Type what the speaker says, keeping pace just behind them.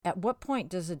At what point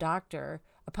does a doctor,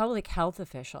 a public health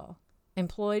official,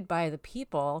 employed by the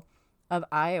people of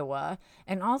Iowa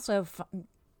and also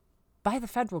by the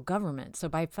federal government, so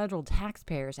by federal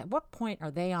taxpayers, at what point are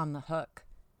they on the hook?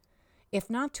 If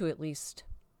not to at least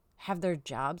have their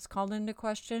jobs called into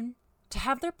question, to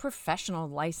have their professional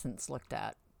license looked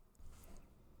at.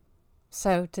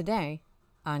 So today,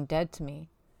 on Dead to Me,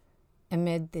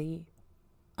 amid the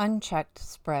unchecked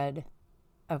spread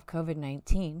of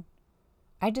COVID-19,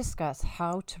 I discuss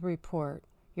how to report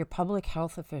your public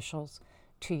health officials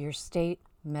to your state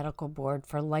medical board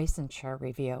for licensure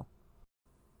review.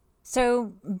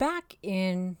 So back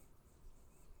in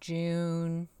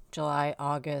June, July,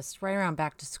 August, right around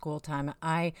back to school time,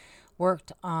 I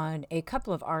worked on a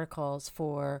couple of articles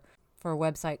for a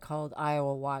website called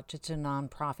Iowa Watch. It's a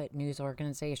nonprofit news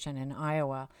organization in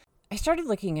Iowa. I started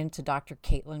looking into Dr.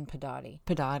 Caitlin Pedati.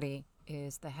 Pedati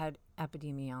is the head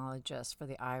epidemiologist for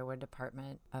the Iowa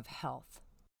Department of Health.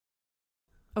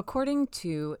 According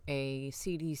to a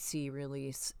CDC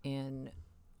release in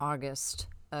August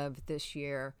of this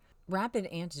year, rapid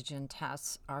antigen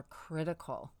tests are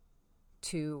critical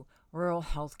to rural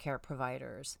healthcare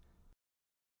providers.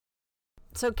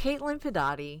 So Caitlin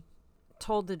Pedati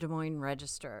told the Des Moines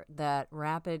Register that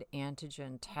rapid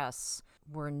antigen tests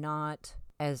were not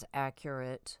as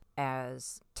accurate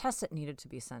as tests that needed to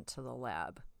be sent to the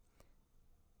lab.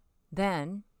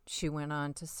 Then she went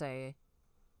on to say,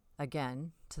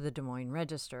 again, to the Des Moines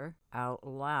Register, out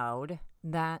loud,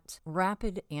 that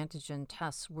rapid antigen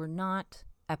tests were not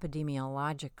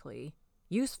epidemiologically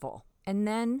useful. And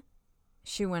then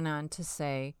she went on to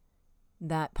say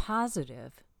that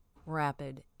positive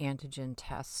rapid antigen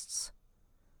tests,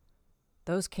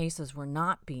 those cases were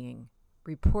not being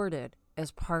reported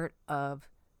as part of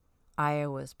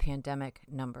Iowa's pandemic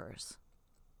numbers.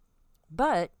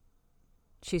 But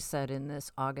she said in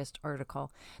this August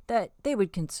article that they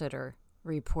would consider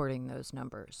reporting those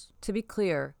numbers. To be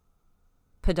clear,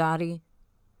 Pedati,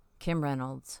 Kim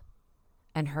Reynolds,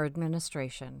 and her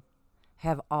administration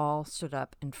have all stood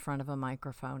up in front of a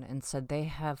microphone and said they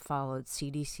have followed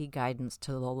CDC guidance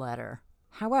to the letter.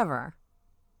 However,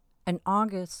 an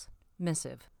August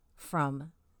missive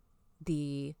from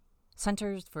the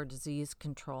Centers for Disease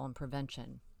Control and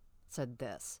Prevention said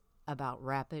this about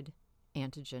rapid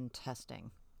antigen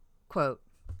testing. Quote,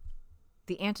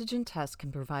 "The antigen test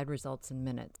can provide results in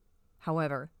minutes.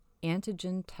 However,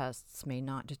 antigen tests may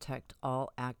not detect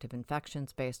all active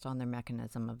infections based on their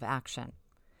mechanism of action.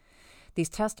 These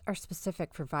tests are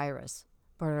specific for virus,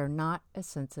 but are not as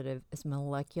sensitive as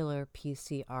molecular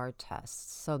PCR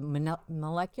tests." So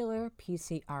molecular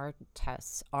PCR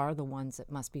tests are the ones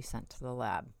that must be sent to the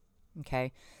lab.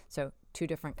 Okay, so two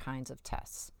different kinds of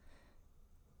tests.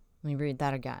 Let me read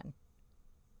that again.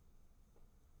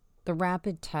 The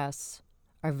rapid tests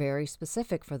are very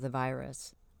specific for the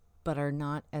virus, but are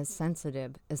not as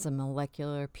sensitive as the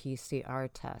molecular PCR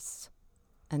tests.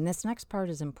 And this next part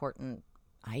is important.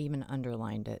 I even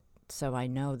underlined it, so I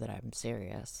know that I'm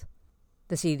serious.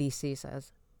 The CDC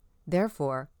says,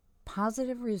 therefore,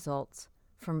 positive results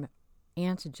from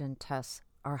antigen tests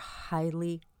are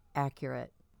highly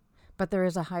accurate, but there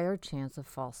is a higher chance of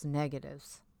false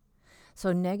negatives.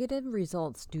 So negative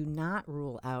results do not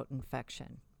rule out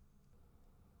infection.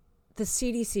 The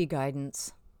CDC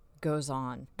guidance goes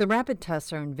on. The rapid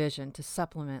tests are envisioned to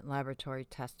supplement laboratory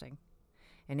testing,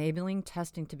 enabling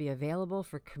testing to be available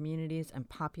for communities and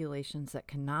populations that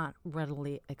cannot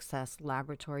readily access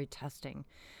laboratory testing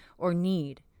or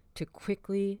need to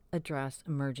quickly address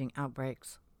emerging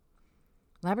outbreaks.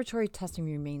 Laboratory testing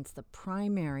remains the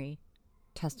primary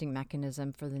testing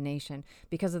mechanism for the nation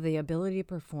because of the ability to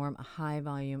perform a high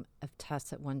volume of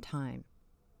tests at one time.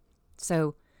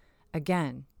 So,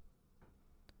 again,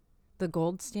 the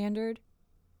gold standard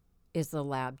is the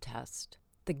lab test.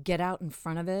 The get out in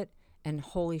front of it and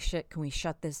holy shit, can we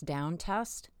shut this down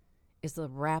test is the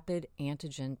rapid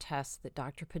antigen tests that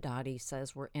Dr. Pedati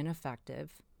says were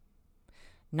ineffective,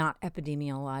 not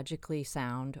epidemiologically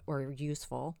sound or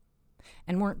useful,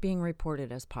 and weren't being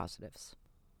reported as positives.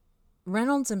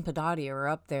 Reynolds and Pedati are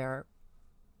up there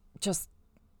just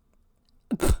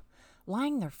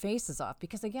lying their faces off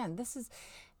because, again,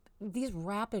 these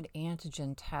rapid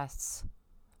antigen tests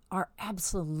are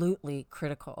absolutely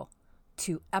critical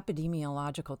to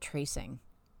epidemiological tracing.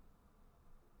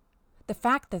 The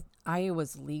fact that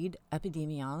Iowa's lead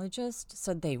epidemiologist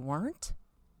said they weren't,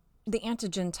 the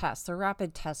antigen tests, the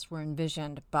rapid tests were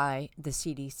envisioned by the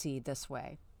CDC this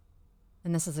way.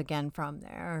 And this is again from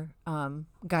their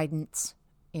guidance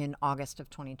in August of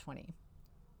 2020.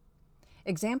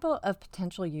 Example of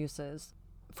potential uses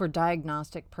for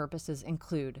diagnostic purposes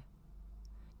include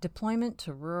Deployment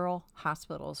to rural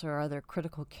hospitals or other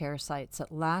critical care sites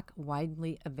that lack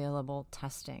widely available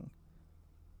testing,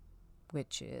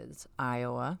 which is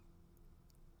Iowa,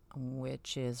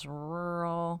 which is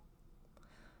rural,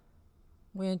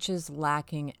 which is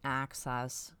lacking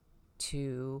access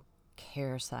to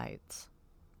care sites.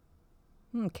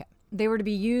 Okay. They were to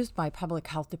be used by public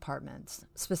health departments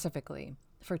specifically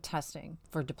for testing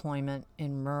for deployment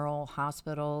in rural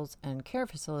hospitals and care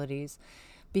facilities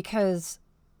because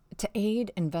to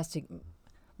aid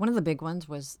one of the big ones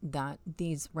was that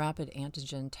these rapid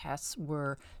antigen tests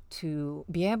were to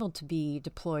be able to be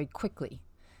deployed quickly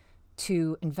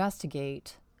to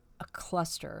investigate a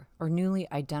cluster or newly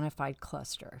identified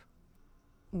cluster.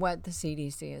 What the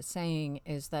CDC is saying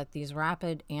is that these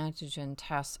rapid antigen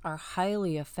tests are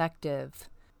highly effective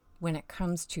when it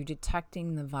comes to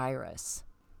detecting the virus.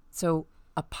 So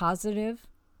a positive,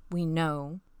 we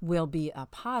know, will be a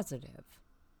positive.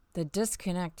 The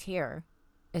disconnect here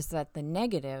is that the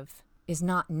negative is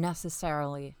not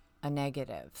necessarily a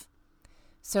negative.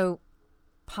 So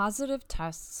positive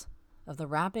tests of the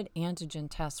rapid antigen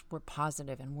tests were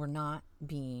positive and were not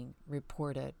being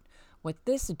reported. What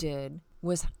this did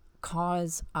was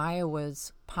cause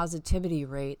Iowa's positivity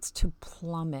rates to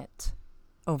plummet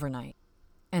overnight.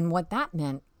 And what that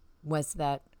meant was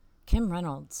that Kim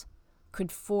Reynolds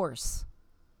could force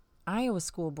Iowa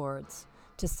school boards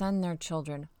to send their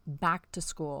children back to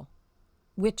school,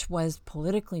 which was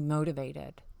politically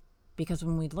motivated. Because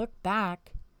when we look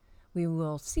back, we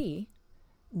will see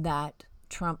that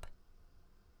Trump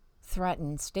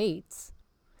threatened states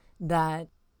that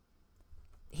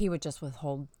he would just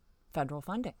withhold federal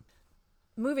funding.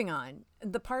 Moving on,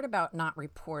 the part about not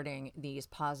reporting these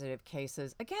positive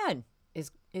cases, again,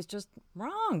 is just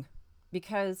wrong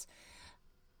because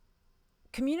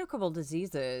communicable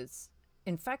diseases,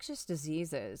 infectious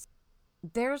diseases,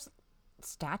 there's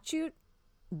statute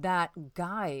that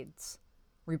guides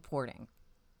reporting.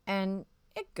 And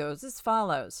it goes as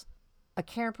follows. A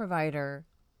care provider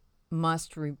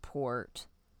must report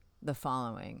the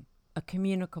following: a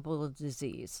communicable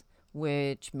disease,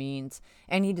 which means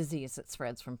any disease that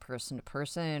spreads from person to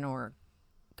person or,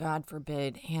 God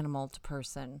forbid, animal to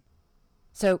person.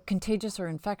 So contagious or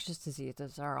infectious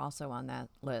diseases are also on that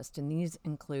list, and these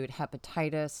include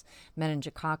hepatitis,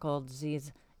 meningococcal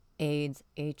disease, AIDS,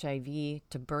 HIV,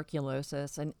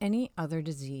 tuberculosis, and any other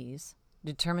disease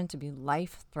determined to be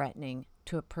life-threatening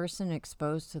to a person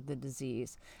exposed to the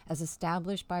disease as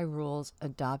established by rules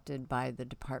adopted by the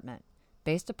department,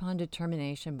 based upon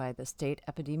determination by the state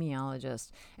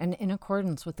epidemiologist and in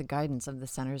accordance with the guidance of the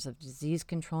Centers of Disease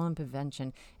Control and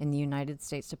Prevention in the United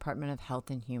States Department of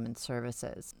Health and Human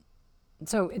Services.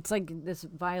 So it's like this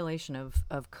violation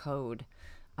of code.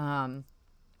 And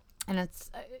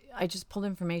I just pulled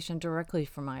information directly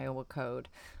from Iowa Code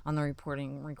on the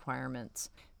reporting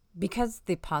requirements. Because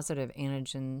the positive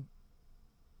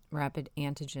rapid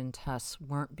antigen tests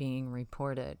weren't being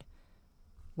reported,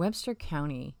 Webster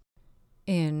County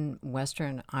in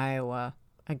western Iowa,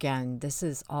 again, this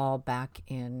is all back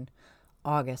in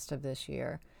August of this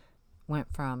year,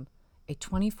 went from a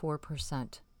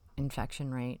 24%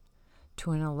 infection rate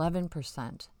to an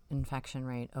 11% infection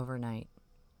rate overnight.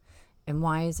 And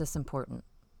why is this important?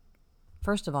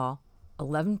 First of all,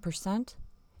 11%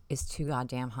 is too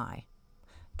goddamn high.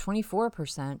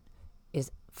 24%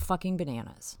 is fucking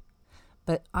bananas.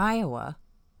 But Iowa,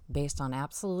 based on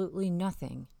absolutely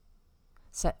nothing,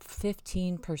 set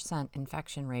 15%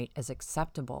 infection rate as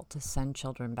acceptable to send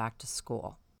children back to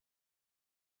school.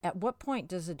 At what point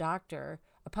does a doctor,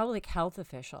 a public health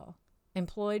official,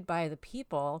 employed by the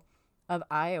people of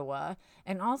Iowa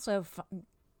and also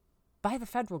by the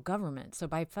federal government, so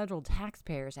by federal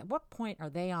taxpayers, at what point are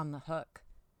they on the hook?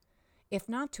 If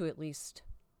not to at least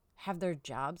have their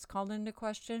jobs called into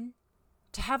question,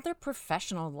 to have their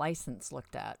professional license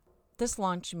looked at. This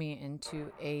launched me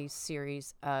into a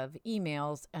series of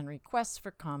emails and requests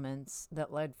for comments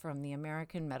that led from the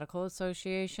American Medical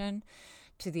Association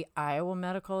to the Iowa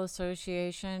Medical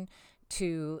Association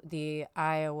to the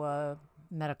Iowa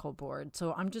Medical Board.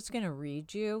 So I'm just going to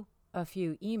read you a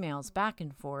few emails back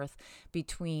and forth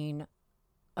between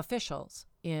officials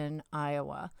in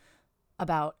Iowa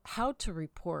about how to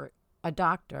report a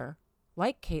doctor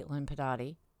like Caitlin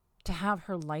Pedati to have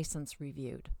her license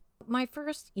reviewed. My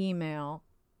first email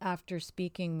after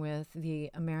speaking with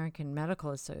the American Medical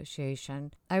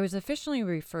Association, I was officially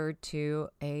referred to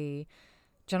a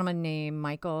gentleman named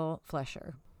Michael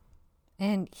Flesher.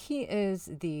 And he is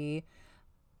the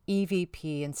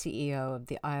EVP and CEO of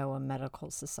the Iowa Medical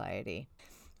Society.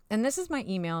 And this is my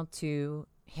email to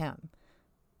him.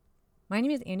 My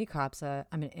name is Andy Kopsa.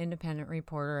 I'm an independent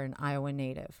reporter and Iowa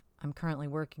native. I'm currently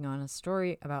working on a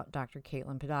story about Dr.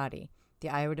 Caitlin Pedati, the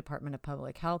Iowa Department of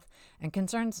Public Health, and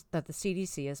concerns that the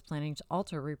CDC is planning to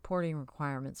alter reporting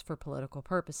requirements for political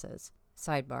purposes.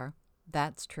 Sidebar,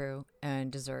 that's true and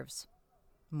deserves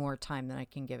more time than I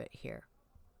can give it here.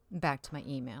 Back to my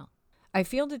email. I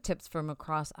fielded tips from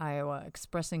across Iowa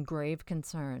expressing grave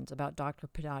concerns about Dr.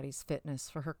 Pedati's fitness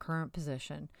for her current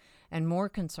position, and more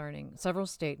concerning, several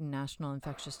state and national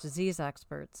infectious disease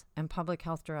experts and public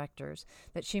health directors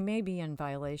that she may be in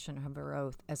violation of her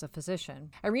oath as a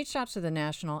physician. I reached out to the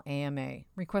National AMA,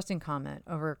 requesting comment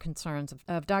over concerns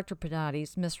of Dr.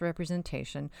 Pedati's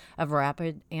misrepresentation of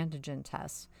rapid antigen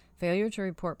tests, failure to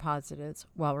report positives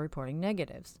while reporting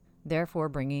negatives, therefore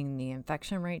bringing the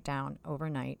infection rate down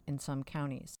overnight in some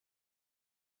counties.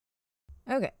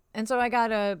 Okay, and so I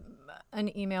got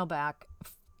an email back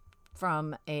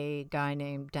from a guy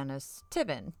named Dennis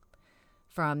Tibbin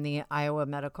from the Iowa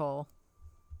Medical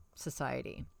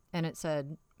Society. And it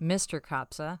said, Mr.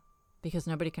 Kopsa, because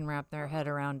nobody can wrap their head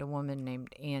around a woman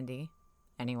named Andy.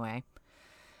 Anyway,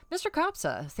 Mr.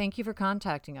 Kopsa, thank you for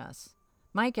contacting us.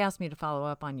 Mike asked me to follow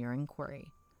up on your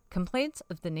inquiry. Complaints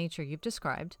of the nature you've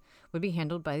described would be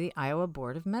handled by the Iowa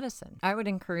Board of Medicine. I would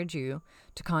encourage you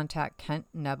to contact Kent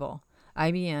Nebel,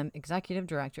 IBM Executive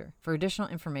Director, for additional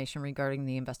information regarding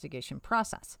the investigation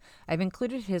process. I've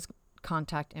included his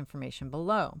contact information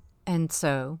below. And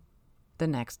so, the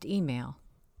next email.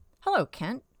 Hello,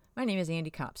 Kent. My name is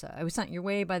Andy Kopsa. I was sent your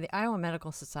way by the Iowa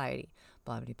Medical Society.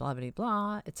 Blah, blah, blah, blah,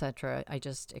 blah, etc. I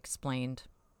just explained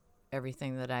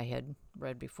everything that I had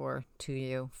read before to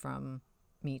you from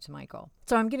me to Michael.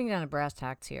 So I'm getting down to brass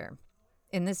tacks here.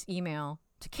 In this email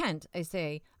to Kent, I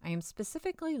say, I am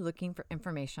specifically looking for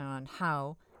information on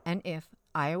how and if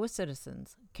Iowa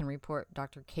citizens can report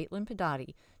Dr. Caitlin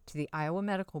Pedati to the Iowa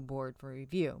Medical Board for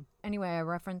review. Anyway, I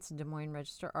referenced the Des Moines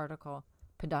Register article,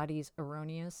 Pedati's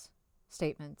erroneous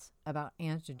statements about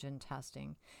antigen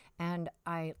testing, and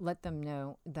I let them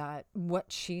know that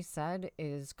what she said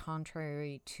is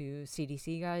contrary to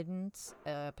CDC guidance,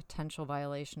 a potential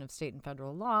violation of state and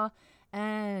federal law,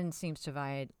 and seems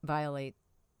to violate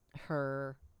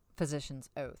her physician's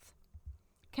oath.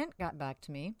 Kent got back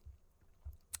to me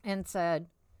and said,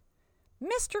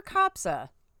 Mr. Kopsa,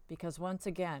 because once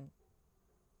again,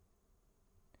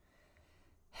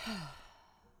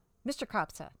 Mr.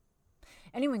 Kopsa,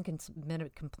 anyone can submit a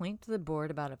complaint to the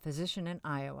board about a physician in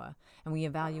Iowa, and we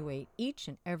evaluate each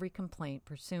and every complaint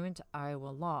pursuant to Iowa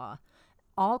law.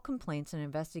 All complaints and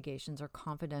investigations are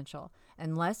confidential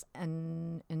unless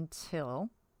and until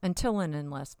and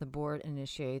unless the board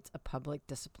initiates a public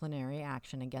disciplinary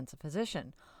action against a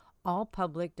physician. All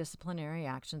public disciplinary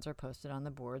actions are posted on the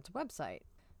board's website.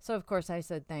 So, of course, I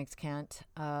said, thanks, Kent.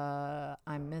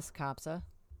 I'm Miss Kopsa.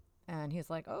 And he's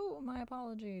like, oh, my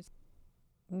apologies.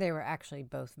 They were actually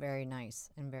both very nice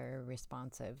and very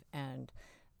responsive, and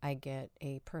I get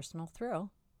a personal thrill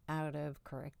out of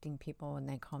correcting people when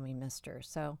they call me Mr.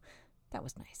 So that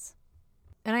was nice.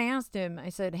 And I asked him, I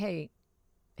said, hey,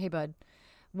 bud,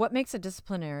 what makes a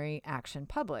disciplinary action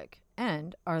public?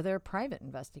 And are there private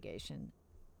investigations?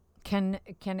 Can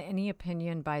any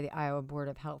opinion by the Iowa Board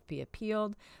of Health be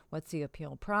appealed? What's the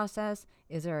appeal process?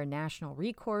 Is there a national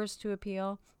recourse to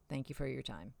appeal? Thank you for your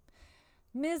time.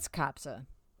 Ms. Kopsa,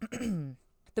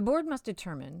 the board must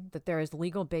determine that there is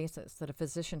legal basis that a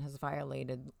physician has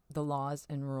violated the laws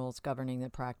and rules governing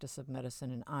the practice of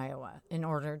medicine in Iowa in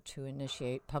order to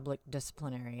initiate public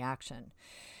disciplinary action.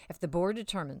 If the board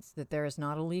determines that there is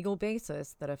not a legal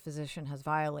basis that a physician has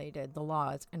violated the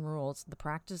laws and rules of the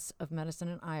practice of medicine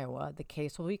in Iowa, the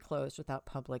case will be closed without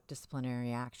public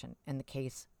disciplinary action, and the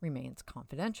case remains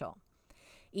confidential.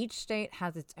 Each state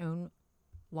has its own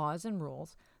laws and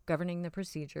rules governing the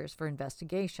procedures for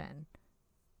investigation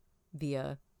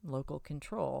via local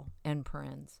control, end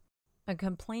parens. A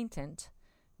complainant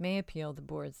may appeal the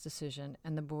board's decision,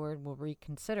 and the board will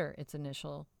reconsider its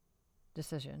initial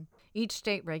decision. Each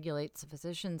state regulates the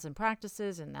physicians and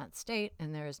practices in that state,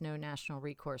 and there is no national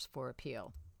recourse for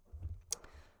appeal.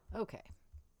 Okay,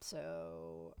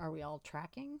 so are we all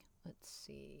tracking? Let's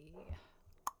see.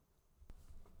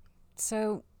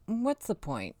 So what's the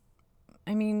point?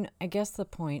 I mean, I guess the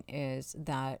point is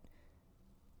that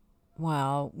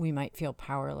while we might feel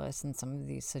powerless in some of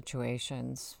these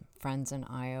situations, friends in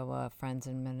Iowa, friends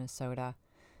in Minnesota,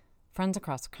 friends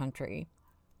across the country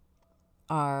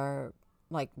are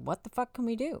like, what the fuck can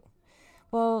we do?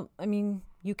 Well, I mean,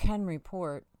 you can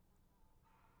report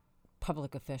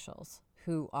public officials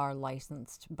who are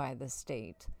licensed by the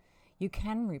state. You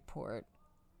can report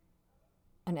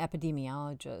an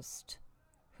epidemiologist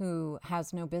who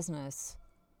has no business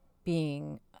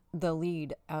being the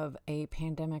lead of a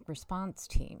pandemic response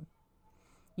team.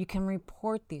 You can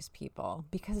report these people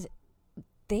because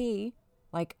they,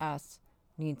 like us,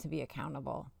 need to be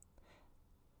accountable.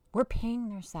 We're paying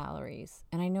their salaries.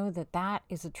 And I know that that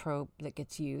is a trope that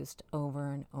gets used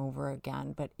over and over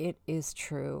again, but it is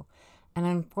true. And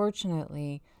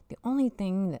unfortunately, the only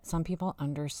thing that some people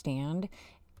understand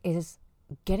is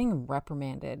getting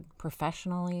reprimanded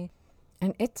professionally.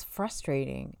 And it's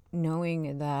frustrating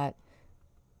knowing that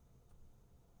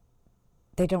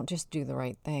they don't just do the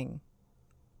right thing,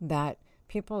 that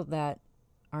people that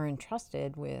are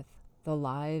entrusted with the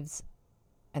lives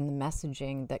and the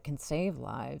messaging that can save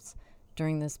lives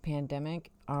during this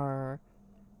pandemic are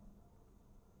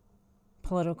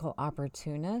political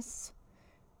opportunists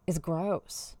is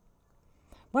gross.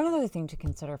 One other thing to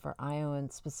consider for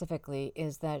Iowans specifically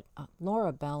is that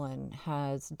Laura Bellin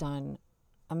has done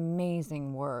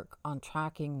amazing work on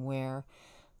tracking where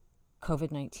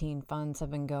COVID-19 funds have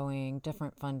been going,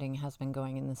 different funding has been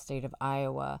going in the state of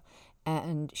Iowa.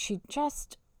 And she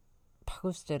just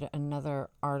posted another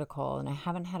article, and I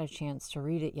haven't had a chance to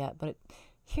read it yet, but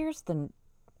here's the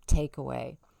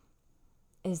takeaway,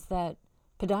 is that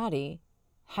Peabody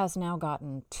has now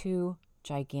gotten 2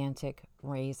 gigantic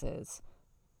raises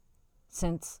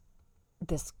since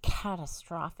this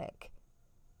catastrophic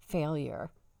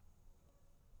failure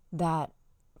that,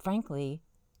 frankly,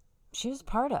 she was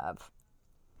part of.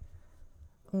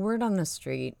 Word on the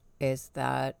street is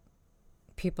that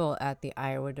people at the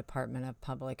Iowa Department of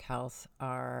Public Health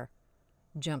are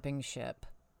jumping ship.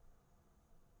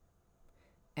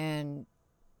 And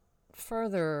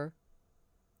further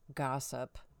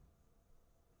gossip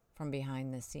from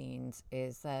behind the scenes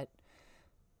is that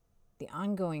the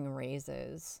ongoing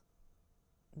raises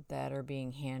that are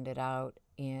being handed out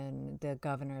in the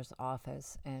governor's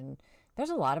office, and there's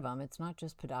a lot of them. It's not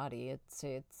just Peabody.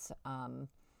 It's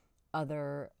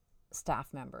other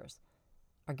staff members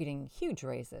are getting huge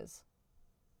raises,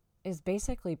 is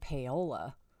basically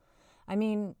payola. I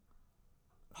mean,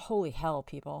 holy hell,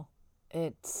 people.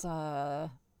 It's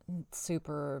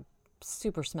super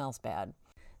smells bad.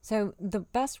 So the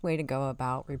best way to go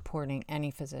about reporting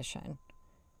any physician,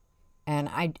 and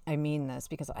I mean this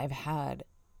because I've had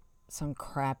some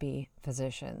crappy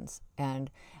physicians,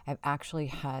 and I've actually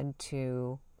had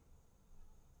to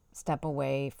step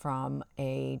away from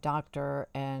a doctor,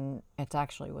 and it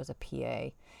actually was a PA.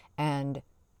 And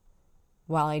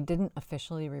while I didn't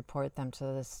officially report them to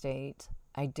the state,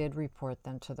 I did report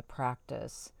them to the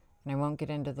practice. And I won't get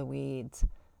into the weeds,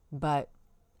 but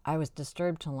I was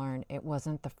disturbed to learn it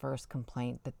wasn't the first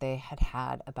complaint that they had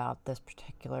had about this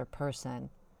particular person.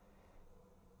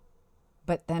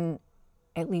 But then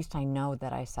at least I know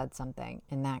that I said something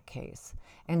in that case.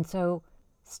 And so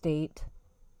state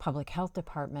public health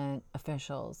department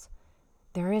officials,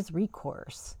 there is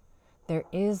recourse. There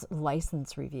is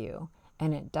license review,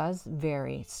 and it does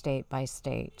vary state by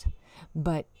state.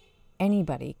 But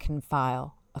anybody can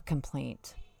file a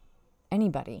complaint.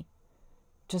 Anybody.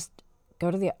 Just go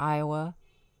to the Iowa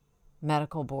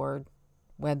Medical Board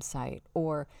website,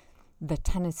 or the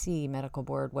Tennessee Medical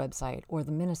Board website, or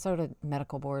the Minnesota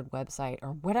Medical Board website, or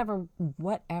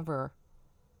whatever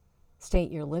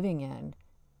state you're living in,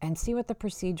 and see what the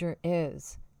procedure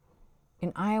is.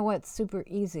 In Iowa, it's super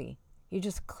easy. You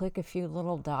just click a few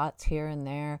little dots here and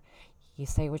there. You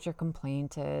say what your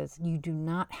complaint is. You do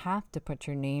not have to put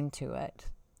your name to it.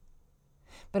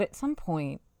 But at some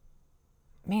point,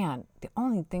 man, the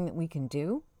only thing that we can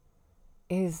do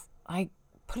is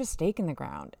put a stake in the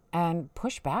ground and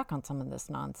push back on some of this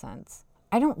nonsense.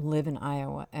 I don't live in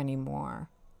Iowa anymore,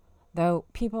 though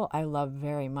people I love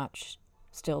very much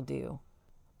still do.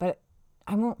 But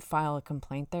I won't file a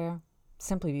complaint there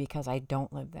simply because I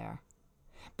don't live there.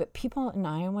 But people in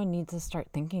Iowa need to start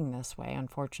thinking this way,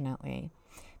 unfortunately.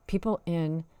 People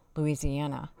in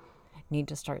Louisiana need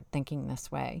to start thinking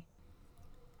this way.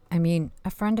 I mean, a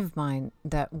friend of mine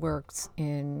that works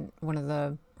in one of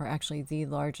the, or actually the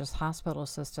largest hospital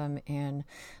system in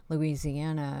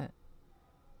Louisiana,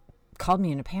 called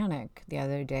me in a panic the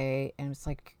other day, and it's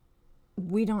like,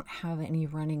 we don't have any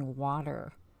running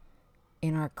water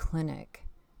in our clinic.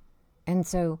 And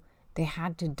so they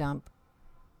had to dump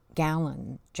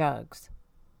gallon jugs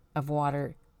of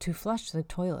water to flush the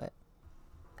toilet.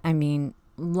 I mean,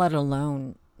 let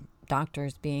alone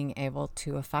doctors being able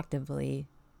to effectively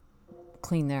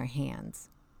clean their hands.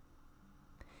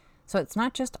 So it's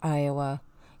not just Iowa,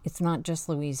 it's not just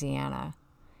Louisiana,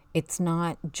 it's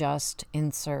not just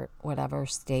insert whatever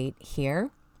state here,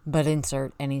 but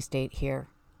insert any state here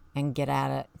and get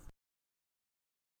at it.